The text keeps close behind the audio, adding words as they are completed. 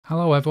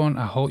Hello everyone,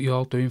 I hope you're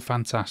all doing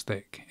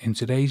fantastic. In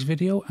today's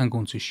video I'm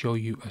going to show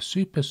you a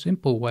super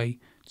simple way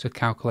to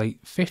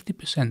calculate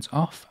 50%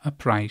 off a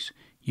price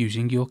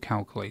using your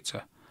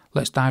calculator.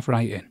 Let's dive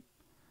right in.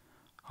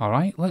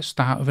 Alright, let's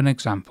start with an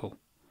example.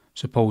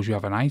 Suppose you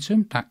have an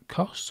item that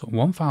costs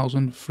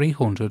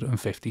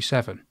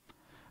 $1,357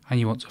 and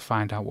you want to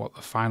find out what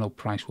the final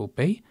price will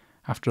be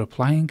after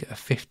applying a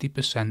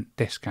 50%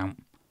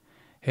 discount.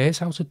 Here's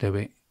how to do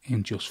it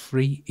in just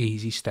 3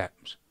 easy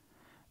steps.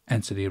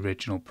 Enter the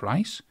original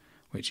price,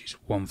 which is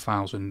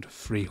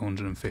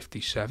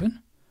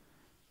 $1,357,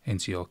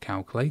 into your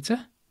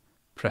calculator,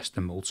 press the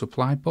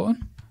multiply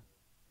button,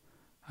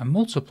 and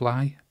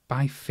multiply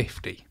by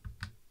 50.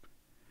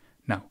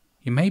 Now,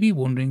 you may be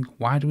wondering,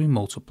 why do we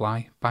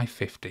multiply by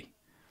 50?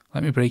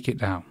 Let me break it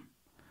down.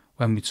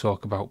 When we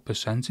talk about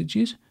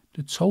percentages,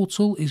 the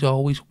total is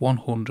always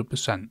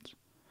 100%.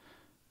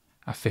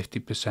 A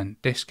 50%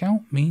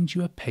 discount means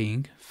you are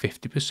paying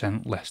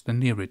 50% less than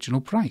the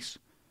original price.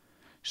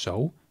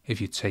 So,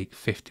 if you take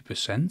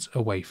 50%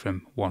 away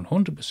from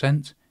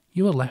 100%,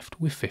 you are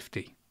left with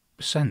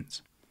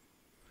 50%.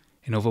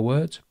 In other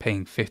words,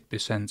 paying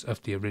 50%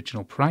 of the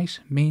original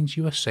price means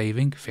you are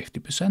saving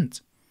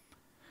 50%.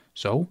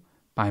 So,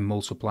 by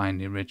multiplying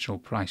the original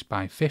price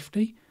by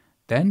 50,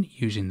 then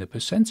using the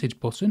percentage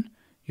button,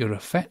 you're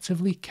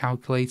effectively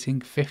calculating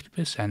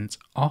 50%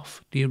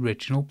 off the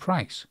original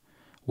price,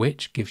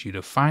 which gives you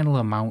the final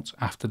amount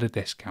after the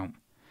discount.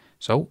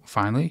 So,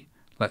 finally,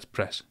 let's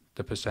press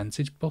the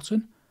percentage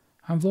button,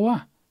 and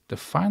voila, the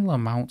final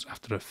amount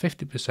after a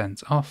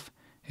 50% off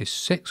is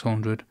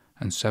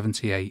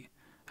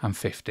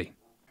 $678.50.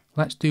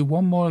 Let's do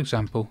one more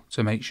example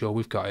to make sure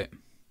we've got it.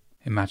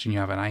 Imagine you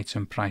have an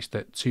item priced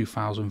at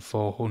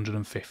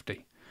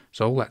 $2,450.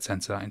 So let's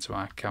enter that into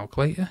our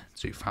calculator,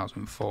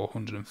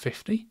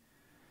 2,450.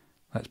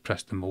 Let's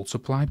press the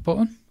multiply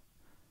button,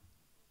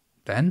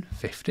 then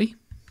 50,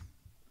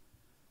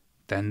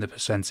 then the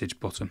percentage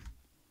button.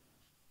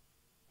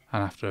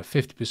 And after a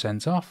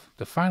 50% off,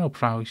 the final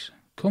price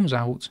comes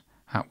out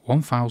at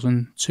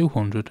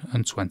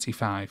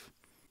 $1,225.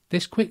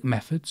 This quick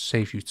method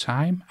saves you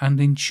time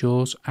and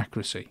ensures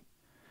accuracy.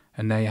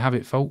 And there you have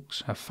it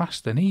folks, a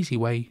fast and easy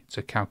way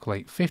to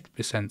calculate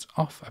 50%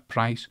 off a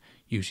price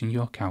using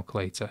your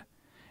calculator.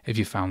 If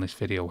you found this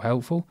video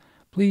helpful,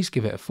 please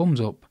give it a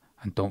thumbs up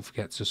and don't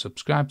forget to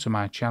subscribe to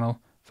my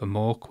channel for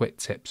more quick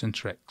tips and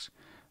tricks.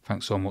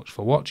 Thanks so much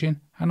for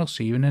watching, and I'll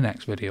see you in the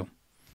next video.